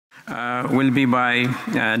will be by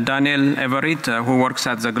Daniel Everett, who works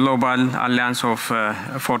at the Global Alliance for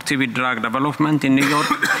TB Drug Development in New York.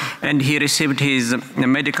 And he received his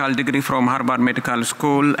medical degree from Harvard Medical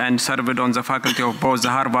School and served on the faculty of both the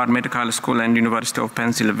Harvard Medical School and University of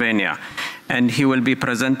Pennsylvania. And he will be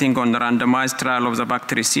presenting on the randomized trial of the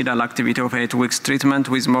bactericidal activity of 8 weeks treatment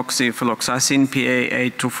with moxifloxacin,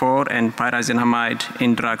 Pa-824, and pyrazinamide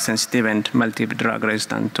in drug-sensitive and multiple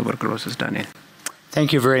drug-resistant tuberculosis. Daniel.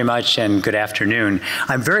 Thank you very much and good afternoon.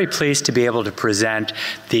 I'm very pleased to be able to present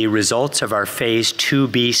the results of our phase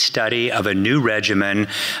 2B study of a new regimen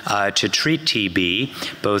to treat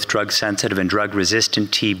TB, both drug-sensitive and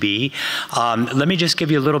drug-resistant TB. Let me just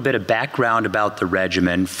give you a little bit of background about the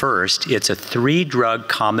regimen. First, it's a 3-drug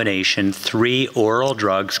combination, 3 oral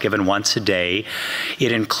drugs given once a day.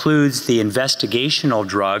 It includes the investigational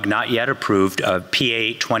drug, not yet approved, of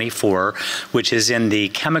Pa-824, which is in the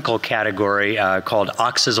chemical category called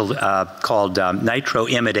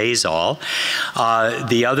nitroimidazole,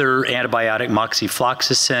 the other antibiotic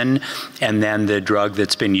moxifloxacin, and then the drug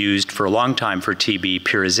that's been used for a long time for TB,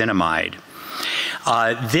 pyrazinamide.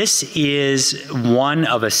 This is one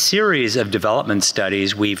of a series of development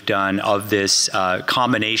studies we've done of this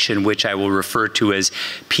combination, which I will refer to as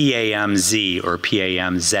PAMZ or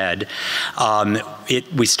PAMZ.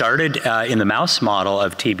 We started in the mouse model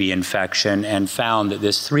of TB infection and found that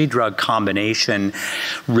this 3-drug combination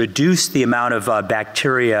reduced the amount of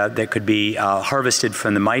bacteria that could be harvested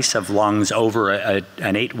from the mice of lungs over an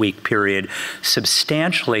 8-week period,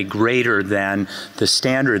 substantially greater than the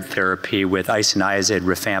standard therapy with isoniazid,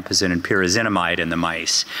 rifampicin, and pyrazinamide in the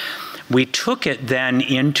mice. We took it then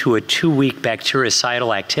into a 2-week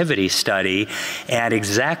bactericidal activity study, and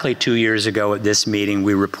exactly 2 years ago at this meeting,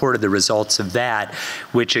 we reported the results of that,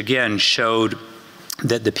 which again showed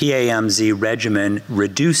that the PAMZ regimen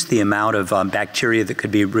reduced the amount of bacteria that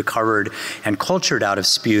could be recovered and cultured out of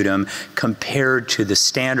sputum compared to the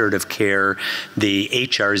standard of care, the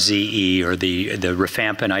HRZE, or the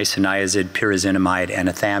rifampin, isoniazid, pyrazinamide, and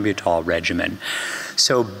ethambutol regimen.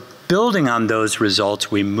 So building on those results,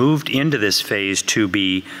 we moved into this phase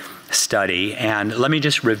 2B study, and let me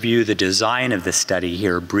just review the design of the study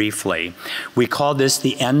here briefly. We call this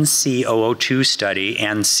the NC002 study.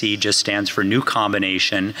 NC just stands for New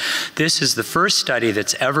Combination. This is the first study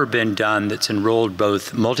that's ever been done that's enrolled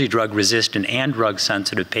both multi-drug resistant and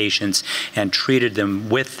drug-sensitive patients and treated them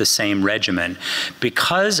with the same regimen.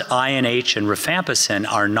 Because INH and rifampicin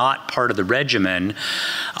are not part of the regimen,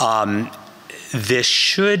 this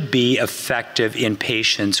should be effective in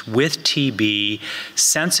patients with TB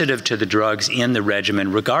sensitive to the drugs in the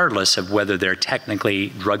regimen, regardless of whether they're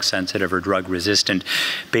technically drug sensitive or drug resistant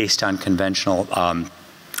based on conventional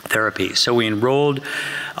therapy. So we enrolled,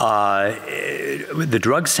 the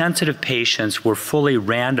drug-sensitive patients were fully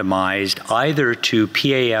randomized either to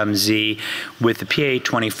PAMZ with the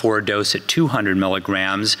Pa-824 dose at 200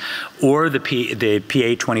 milligrams or the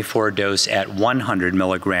Pa-824 dose at 100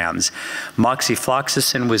 milligrams.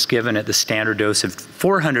 Moxifloxacin was given at the standard dose of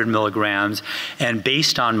 400 milligrams, and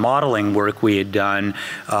based on modeling work we had done,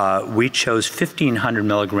 we chose 1,500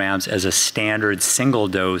 milligrams as a standard single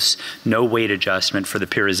dose, no weight adjustment for the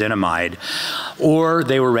pyrazinamide, or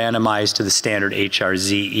they were randomized to the standard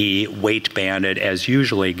HRZE, weight banded as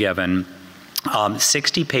usually given.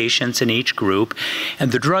 60 patients in each group,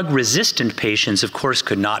 and the drug-resistant patients, of course,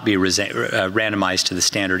 could not be randomized to the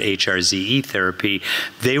standard HRZE therapy.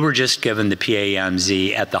 They were just given the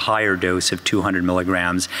PAMZ at the higher dose of 200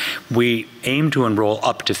 milligrams. We aimed to enroll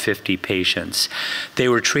up to 50 patients. They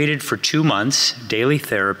were treated for 2 months, daily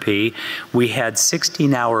therapy. We had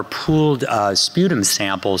 16-hour pooled sputum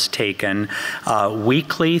samples taken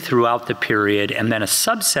weekly throughout the period, and then a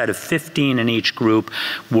subset of 15 in each group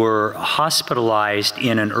were hospitalized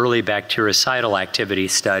in an early bactericidal activity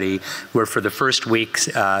study, where for the first week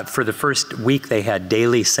they had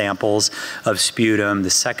daily samples of sputum. The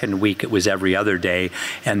second week it was every other day,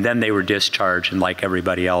 and then they were discharged and, like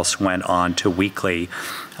everybody else, went on to weekly.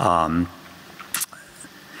 The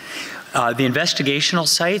investigational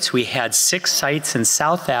sites, we had 6 sites in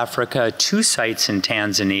South Africa, 2 sites in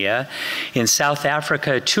Tanzania. In South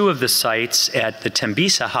Africa, 2 of the sites at the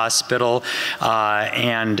Tembisa Hospital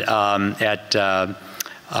and at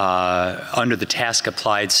under the task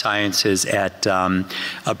applied sciences at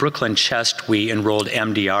Brooklyn Chest, we enrolled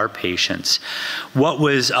MDR patients. What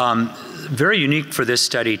was very unique for this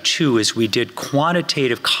study too is we did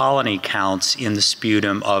quantitative colony counts in the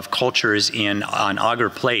sputum of cultures on agar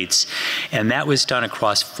plates, and that was done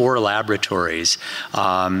across 4 laboratories.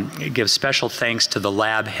 Give special thanks to the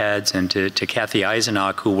lab heads and to Kathy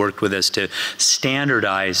Eisenach, who worked with us to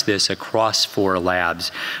standardize this across 4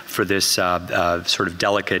 labs for this sort of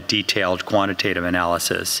delicate, detailed quantitative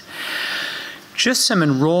analysis. Just some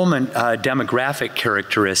enrollment demographic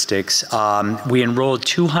characteristics. We enrolled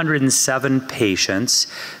 207 patients.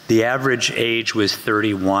 The average age was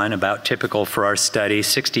 31, about typical for our study,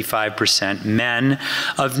 65% men.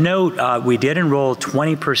 Of note, we did enroll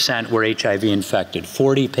 20% were HIV infected,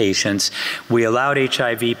 40 patients. We allowed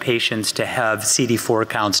HIV patients to have CD4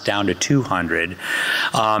 counts down to 200.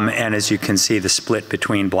 And as you can see, the split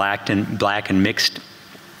between black and mixed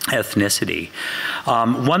ethnicity.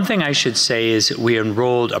 One thing I should say is we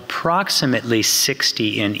enrolled approximately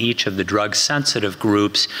 60 in each of the drug-sensitive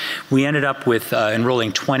groups. We ended up with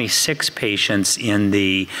enrolling 26 patients in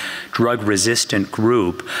the drug-resistant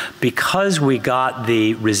group. Because we got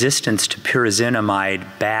the resistance to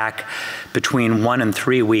pyrazinamide back between 1 and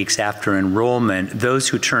 3 weeks after enrollment, those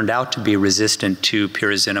who turned out to be resistant to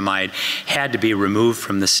pyrazinamide had to be removed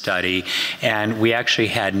from the study, and we actually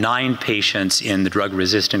had 9 patients in the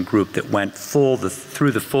drug-resistant group that went through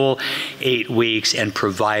the full 8 weeks and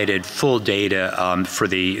provided full data for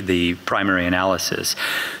the primary analysis.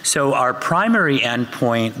 So our primary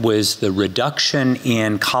endpoint was the reduction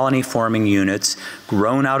in colony-forming units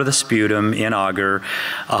grown out of the sputum in agar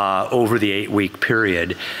over the 8-week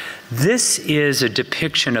period. This is a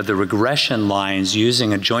depiction of the regression lines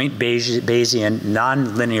using a joint Bayesian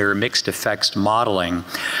nonlinear mixed effects modeling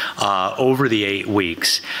over the 8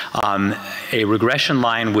 weeks. A regression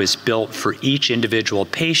line was built for each individual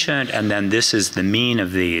patient, and then this is the mean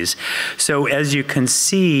of these. So as you can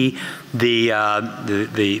see, the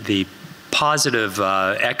positive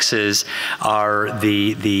X's are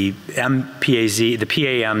the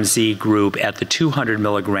PAMZ group at the 200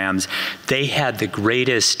 milligrams. They had the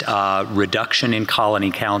greatest reduction in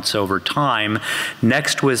colony counts over time.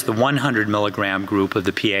 Next was the 100 milligram group of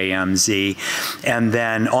the PAMZ, and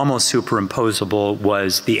then almost superimposable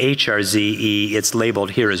was the HRZE. It's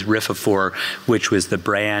labeled here as Rifafor, which was the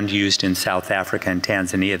brand used in South Africa and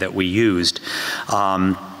Tanzania that we used.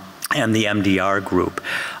 And the MDR group.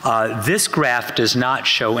 This graph does not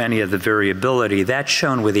show any of the variability. That's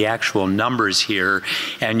shown with the actual numbers here,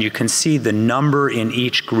 and you can see the number in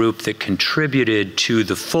each group that contributed to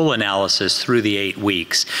the full analysis through the 8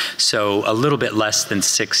 weeks. So a little bit less than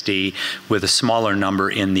 60 with a smaller number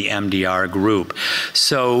in the MDR group.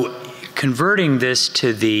 So converting this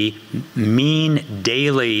to the mean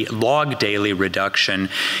daily, log daily reduction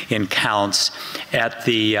in counts at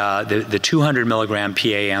the 200 milligram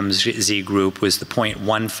PAMZ group was the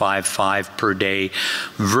 0.155 per day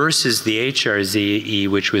versus the HRZE,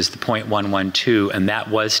 which was the 0.112, and that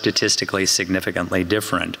was statistically significantly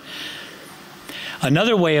different.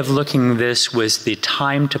 Another way of looking at this was the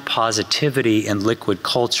time to positivity in liquid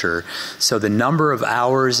culture. So the number of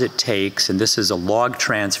hours it takes, and this is a log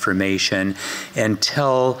transformation,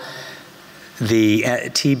 until the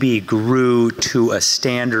TB grew to a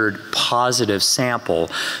standard positive sample.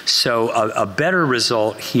 So a better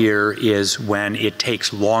result here is when it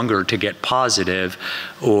takes longer to get positive,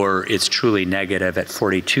 or it's truly negative at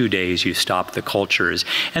 42 days, you stop the cultures.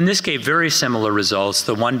 And this gave very similar results.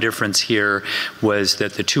 The one difference here was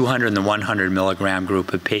that the 200 and the 100 milligram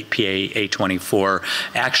group of Pa-824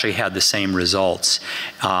 actually had the same results.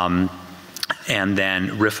 And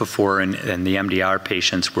then Rifafor and the MDR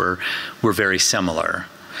patients were very similar.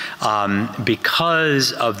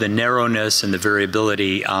 Because of the narrowness and the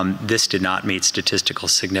variability, this did not meet statistical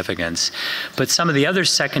significance. But some of the other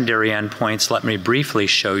secondary endpoints, let me briefly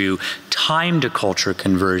show you. Time to culture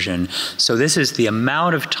conversion. So this is the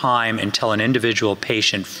amount of time until an individual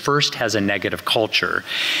patient first has a negative culture.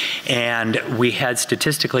 And we had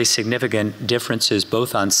statistically significant differences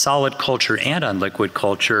both on solid culture and on liquid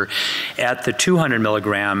culture at the 200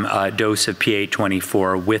 milligram dose of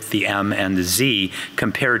Pa-824 with the M and the Z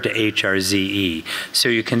compared to HRZE. So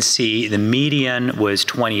you can see the median was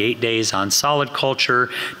 28 days on solid culture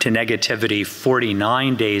to negativity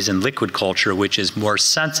 49 days in liquid culture, which is more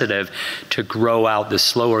sensitive to grow out the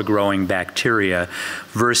slower growing bacteria,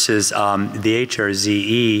 versus the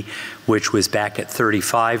HRZE, which was back at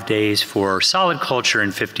 35 days for solid culture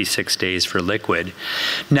and 56 days for liquid.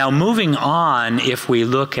 Now moving on, if we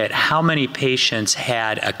look at how many patients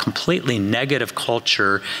had a completely negative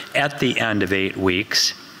culture at the end of 8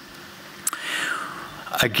 weeks,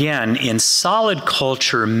 Again, in solid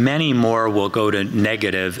culture, many more will go to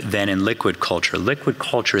negative than in liquid culture. Liquid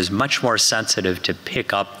culture is much more sensitive to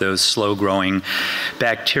pick up those slow-growing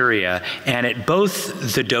bacteria. And at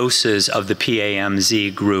both the doses of the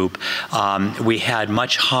PAMZ group, we had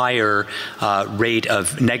much higher rate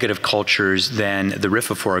of negative cultures than the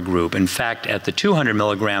Rifafor group. In fact, at the 200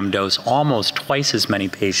 milligram dose, almost twice as many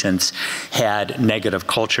patients had negative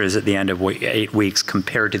cultures at the end of 8 weeks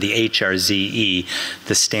compared to the HRZE,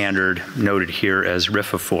 the standard noted here as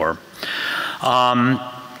Rifafor.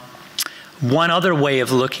 One other way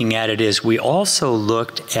of looking at it is we also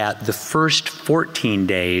looked at the first 14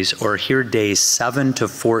 days, or here days 7 to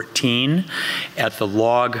 14, at the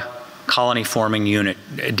log colony forming unit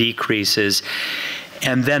decreases,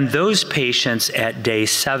 and then those patients at day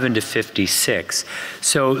 7 to 56.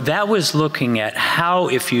 So that was looking at how,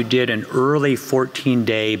 if you did an early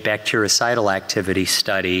 14-day bactericidal activity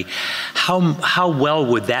study, how well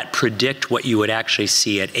would that predict what you would actually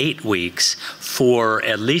see at 8 weeks for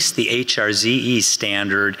at least the HRZE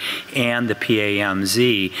standard and the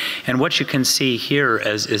PAMZ. And what you can see here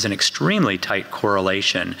is an extremely tight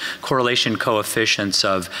correlation coefficients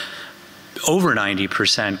of over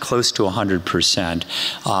 90%, close to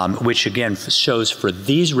 100%, which again shows for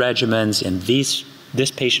these regimens in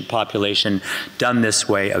this patient population done this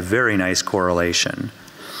way, a very nice correlation.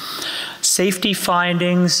 Safety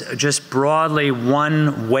findings, just broadly,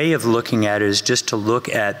 one way of looking at it is just to look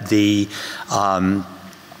at the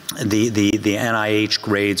NIH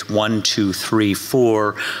grades 1, 2, 3,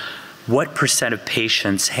 4. What percent of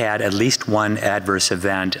patients had at least one adverse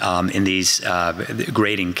event in these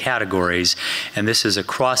grading categories? And this is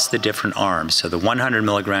across the different arms. So the 100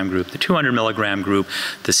 milligram group, the 200 milligram group,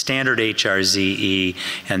 the standard HRZE,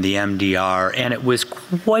 and the MDR, and it was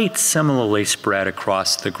quite similarly spread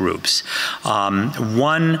across the groups.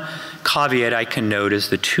 One caveat I can note is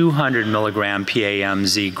the 200 milligram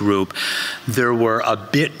PAMZ group, there were a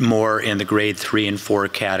bit more in the grade 3 and 4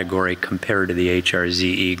 category compared to the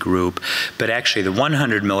HRZE group, but actually the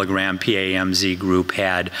 100 milligram PAMZ group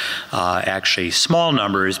had actually small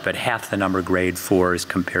numbers, but half the number grade 4s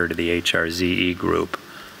compared to the HRZE group.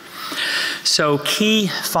 So key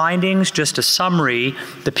findings, just a summary,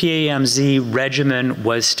 the PAMZ regimen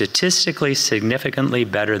was statistically significantly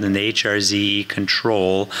better than the HRZE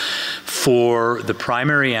control for the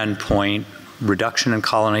primary endpoint, reduction in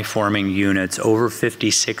colony forming units over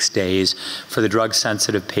 56 days for the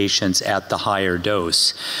drug-sensitive patients at the higher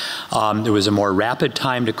dose. There was a more rapid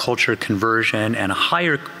time to culture conversion and a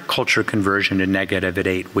higher culture conversion to negative at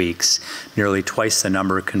 8 weeks, nearly twice the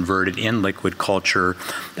number converted in liquid culture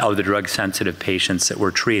of the drug-sensitive patients that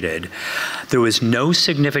were treated. There was no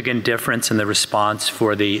significant difference in the response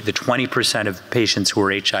for the 20% of patients who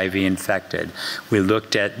were HIV infected. We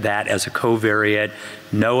looked at that as a covariate,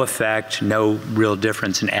 no effect, no real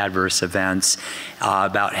difference in adverse events.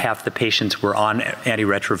 About half the patients were on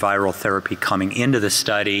antiretroviral therapy coming into the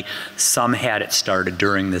study. Some had it started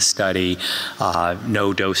during the study.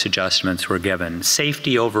 No dose adjustments were given.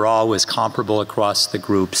 Safety overall was comparable across the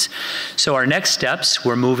groups. So our next steps,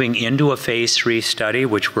 we're moving into a phase 3 study,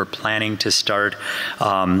 which we're planning to start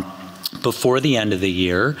before the end of the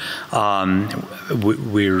year.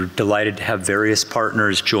 We're delighted to have various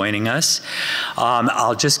partners joining us.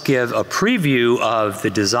 I'll just give a preview of the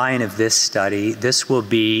design of this study. This will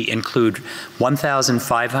include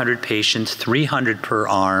 1,500 patients, 300 per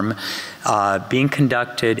arm, being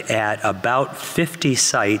conducted at about 50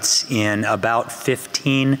 sites in about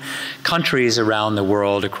 15 countries around the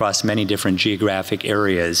world across many different geographic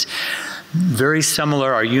areas. Very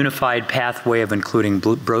similar, our unified pathway of including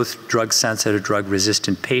both drug-sensitive,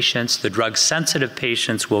 drug-resistant patients. The drug-sensitive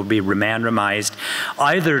patients will be randomized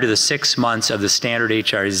either to the 6 months of the standard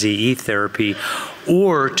HRZE therapy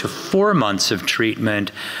or to 4 months of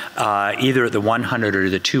treatment, either at the 100 or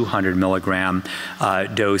the 200 milligram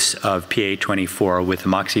dose of Pa-824 with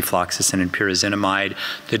moxifloxacin and pyrazinamide.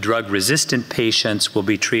 The drug-resistant patients will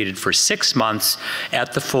be treated for 6 months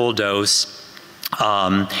at the full dose,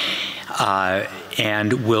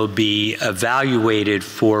 and will be evaluated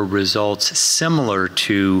for results similar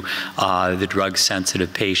to the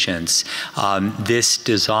drug-sensitive patients. This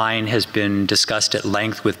design has been discussed at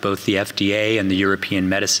length with both the FDA and the European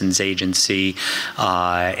Medicines Agency,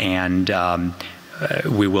 and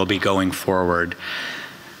we will be going forward.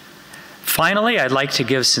 Finally, I'd like to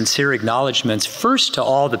give sincere acknowledgements first to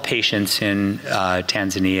all the patients in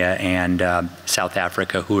Tanzania and South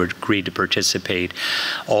Africa who agreed to participate.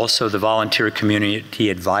 Also, the volunteer community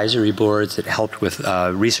advisory boards that helped with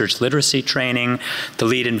research literacy training, the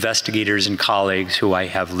lead investigators and colleagues who I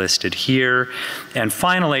have listed here, and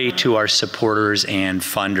finally to our supporters and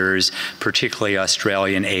funders, particularly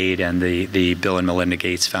Australian Aid and the Bill and Melinda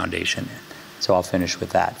Gates Foundation. So I'll finish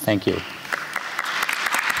with that. Thank you.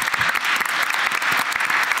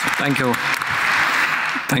 Thank you.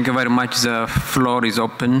 Thank you very much. The floor is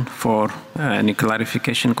open for any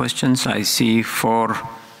clarification questions. I see 4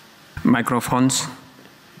 microphones.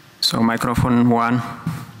 So microphone 1.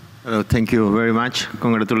 Hello, thank you very much.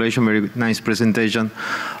 Congratulations, very nice presentation.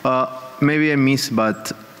 Maybe I missed,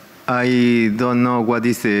 but I don't know what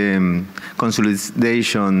is the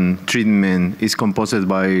consolidation treatment is composed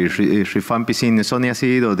by rifampicin,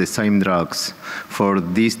 isoniazid, or the same drugs for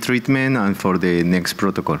this treatment and for the next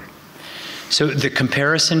protocol? So the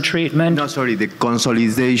comparison treatment? No, sorry, the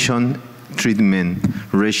consolidation treatment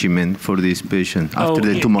regimen for this patient after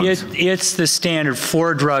the 2 months. It's the standard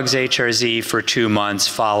 4 drugs HRZ for 2 months,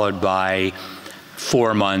 followed by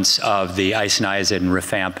 4 months of the isoniazid and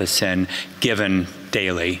rifampicin given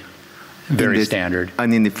daily. Very standard.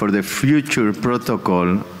 And for the future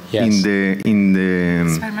protocol, yes. in the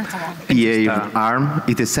PA arm,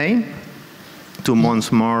 it's the same? 2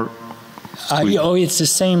 months more? It's the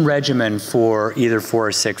same regimen for either 4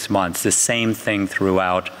 or 6 months. The same thing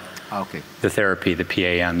throughout the therapy, the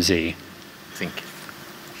PAMZ. Thank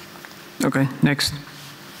you. Okay, next.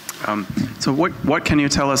 So what can you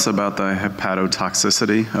tell us about the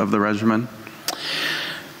hepatotoxicity of the regimen?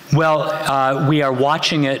 Well, we are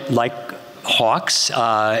watching it like hawks,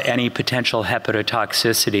 any potential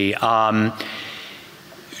hepatotoxicity.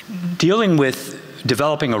 Dealing with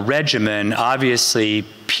developing a regimen, obviously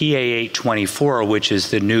Pa-824, which is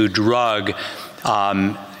the new drug,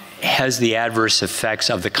 has the adverse effects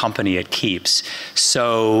of the company it keeps.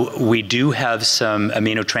 So we do have some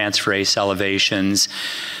aminotransferase elevations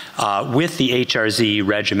with the HRZ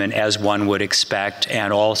regimen, as one would expect,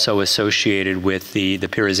 and also associated with the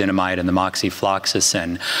pyrazinamide and the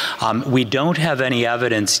moxifloxacin. We don't have any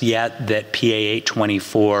evidence yet that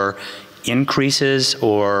Pa-824 increases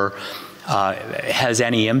or has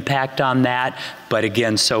any impact on that, but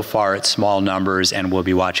again, so far it's small numbers, and we'll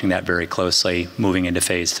be watching that very closely moving into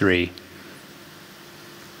phase 3.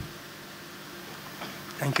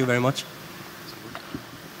 Thank you very much.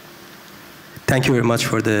 Thank you very much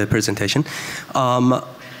for the presentation.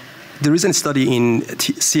 The recent study in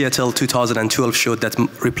Seattle 2012 showed that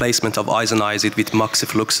replacement of isoniazid with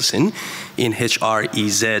moxifloxacin in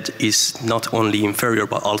HREZ is not only inferior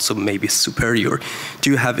but also maybe superior. Do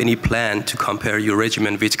you have any plan to compare your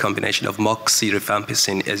regimen with combination of moxi,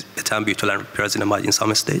 rifampicin, ethambutol, and pyrazinamide in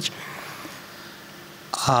some stage?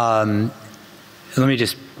 Let me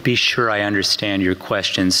just be sure I understand your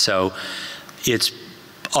question. So it's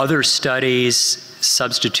other studies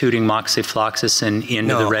substituting moxifloxacin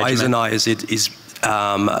into the regimen? No, isoniazid is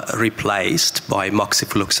replaced by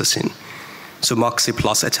moxifloxacin. So moxi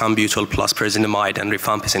plus ethambutol plus pyrazinamide and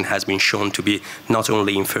rifampicin has been shown to be not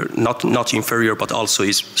only not inferior but also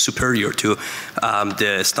is superior to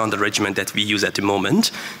the standard regimen that we use at the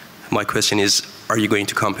moment. My question is, are you going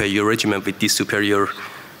to compare your regimen with this superior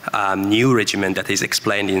new regimen that is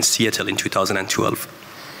explained in Seattle in 2012?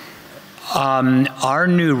 Our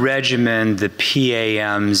new regimen, the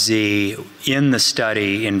PAMZ, in the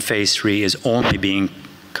study in phase 3 is only being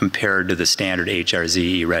compared to the standard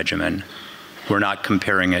HRZE regimen. We're not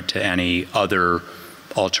comparing it to any other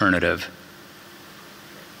alternative.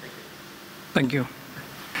 Thank you.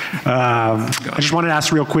 I just wanted to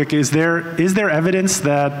ask real quick, is there evidence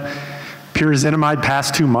that pyrazinamide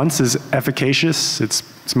past 2 months is efficacious? It's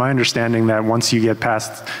my understanding that once you get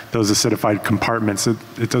past those acidified compartments,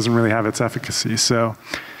 it doesn't really have its efficacy. So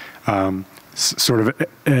sort of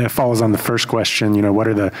it follows on the first question, you know, what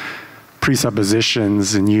are the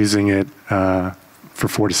presuppositions in using it for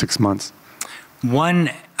 4 to 6 months? One,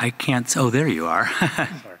 I can't, oh, there you are.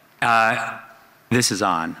 This is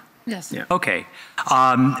on. Yes. Yeah. Okay.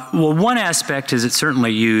 Well, one aspect is it's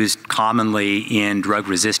certainly used commonly in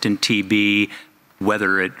drug-resistant TB,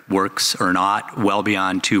 whether it works or not, well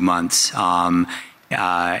beyond 2 months, and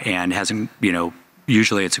hasn't, you know,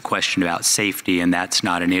 usually it's a question about safety, and that's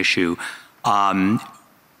not an issue.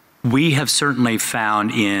 We have certainly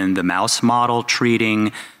found in the mouse model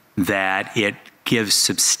treating that it gives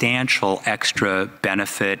substantial extra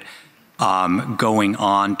benefit going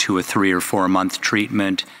on to a 3 or 4 month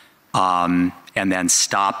treatment, and then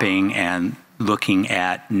stopping and looking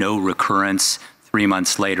at no recurrence 3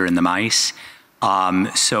 months later in the mice.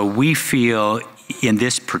 So we feel in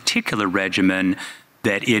this particular regimen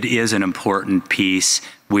that it is an important piece.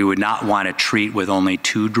 We would not want to treat with only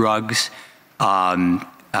 2 drugs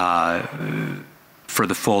for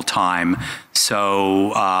the full time.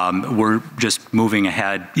 So we're just moving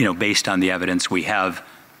ahead, based on the evidence we have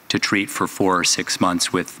to treat for 4 or 6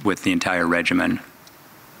 months with the entire regimen.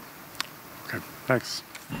 Okay, thanks.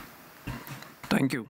 Thank you.